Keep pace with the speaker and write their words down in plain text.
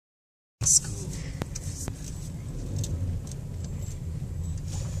School.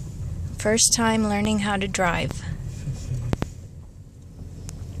 First time learning how to drive.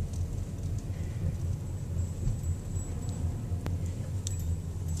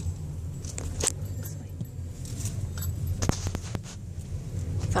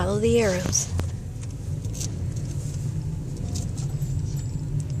 Follow the arrows.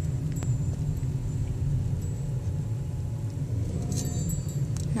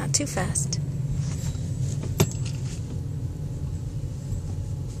 Not too fast.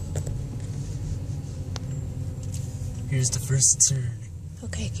 Here's the first turn.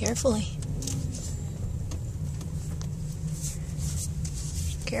 Okay, carefully.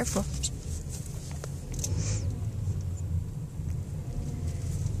 Careful.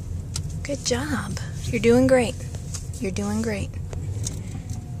 Good job. You're doing great. You're doing great.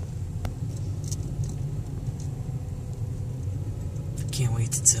 Can't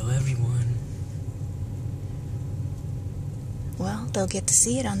wait to tell everyone. Well, they'll get to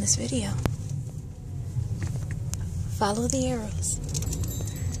see it on this video. Follow the arrows.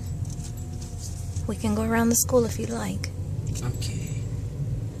 We can go around the school if you'd like. Okay.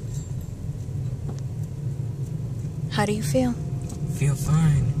 How do you feel? Feel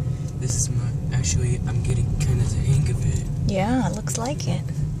fine. This is I'm getting kind of the hang of it. Yeah, it looks like it.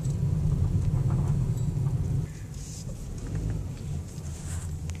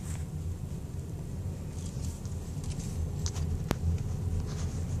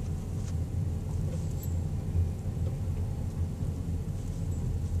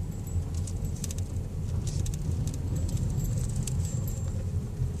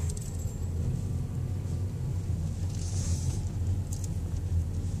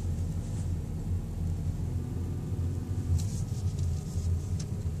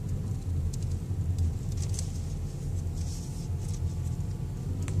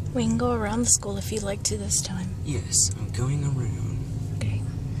 We can go around the school if you'd like to this time. Yes, I'm going around. Okay.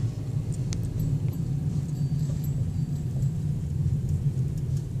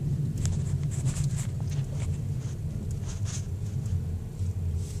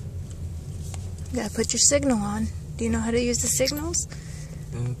 You gotta put your signal on. Do you know how to use the signals?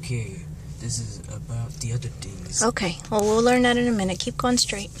 Okay, this is about the other things. Okay, well, we'll learn that in a minute. Keep going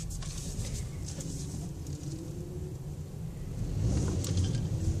straight.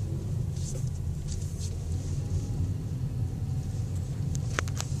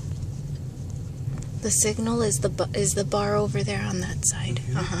 The signal is the bar over there on that side.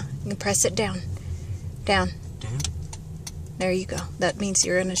 Mm-hmm. You can press it down. Down. Down? There you go. That means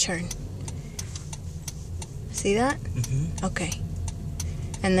you're in a turn. See that? Mm-hmm. Okay.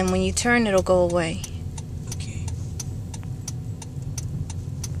 And then when you turn, it'll go away. Okay.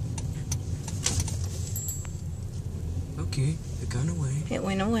 Okay, it gone away. It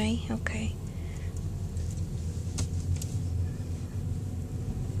went away. Okay.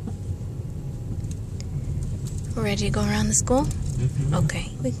 We're ready to go around the school? Mm-hmm.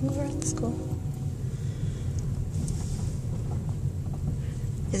 Okay, we can go around the school.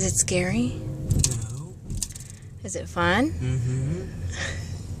 Is it scary? No. Is it fun? Mm-hmm.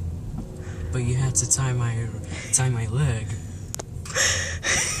 But you had to tie my leg.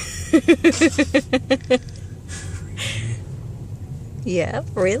 Yeah,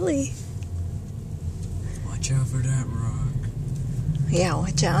 really? Watch out for that rock. Yeah,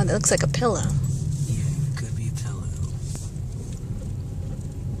 watch out. It looks like a pillow. Yeah, it could be a pillow.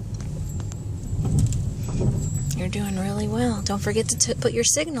 You're doing really well. Don't forget to put your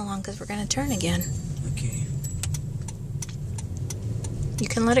signal on because we're going to turn again. Okay. You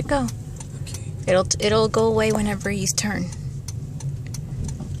can let it go. Okay. It'll go away whenever you turn.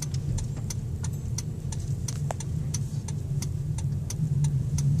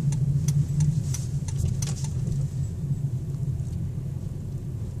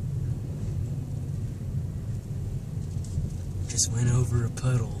 Just went over a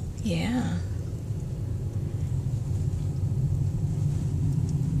puddle. Yeah.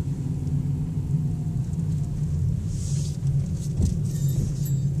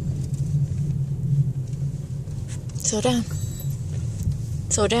 Slow down.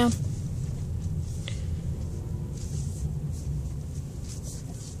 Slow down.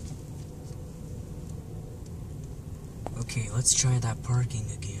 Okay, let's try that parking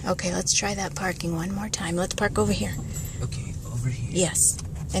again. Okay, let's try that parking one more time. Let's park over here. Okay, over here. Yes.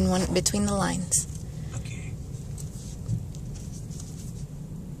 And one between the lines. Okay.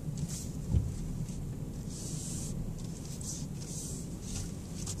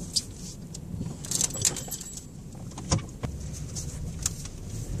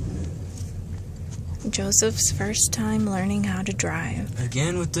 Joseph's first time learning how to drive.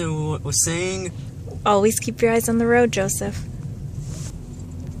 Again with the what was saying? Always keep your eyes on the road, Joseph.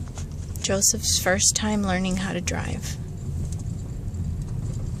 Joseph's first time learning how to drive.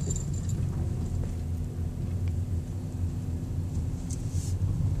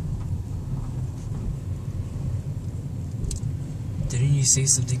 Didn't you say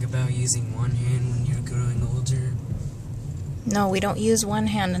something about using one hand when you're growing older? No, we don't use one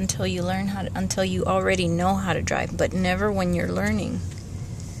hand until you learn until you already know how to drive, but never when you're learning.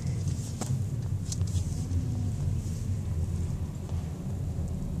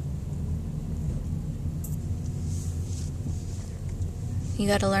 You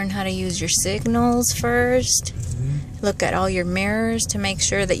got to learn how to use your signals first. Look at all your mirrors to make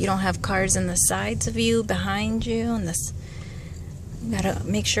sure that you don't have cars in the sides of you, behind you, and this. You got to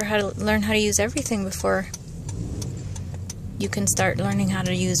make sure how to learn how to use everything before you can start learning how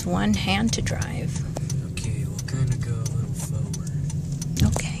to use one hand to drive. Okay, we'll kind of go a little forward.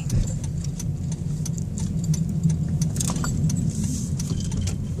 Okay.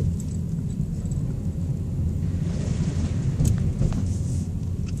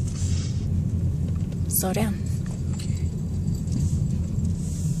 Slow down. Okay.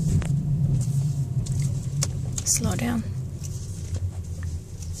 Slow down.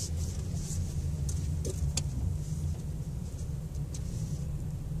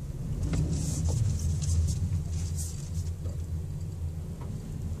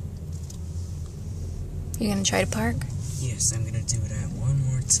 You gonna try to park? Yes, I'm gonna do that one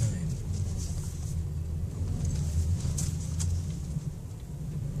more time.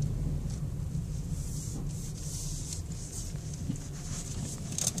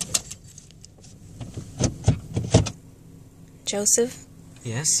 Joseph,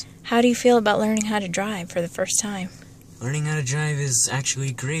 Yes? how do you feel about learning how to drive for the first time? Learning how to drive is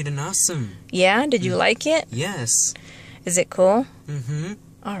actually great and awesome. Yeah? Did you like it? Yes. Is it cool? Mm-hmm.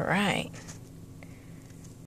 All right.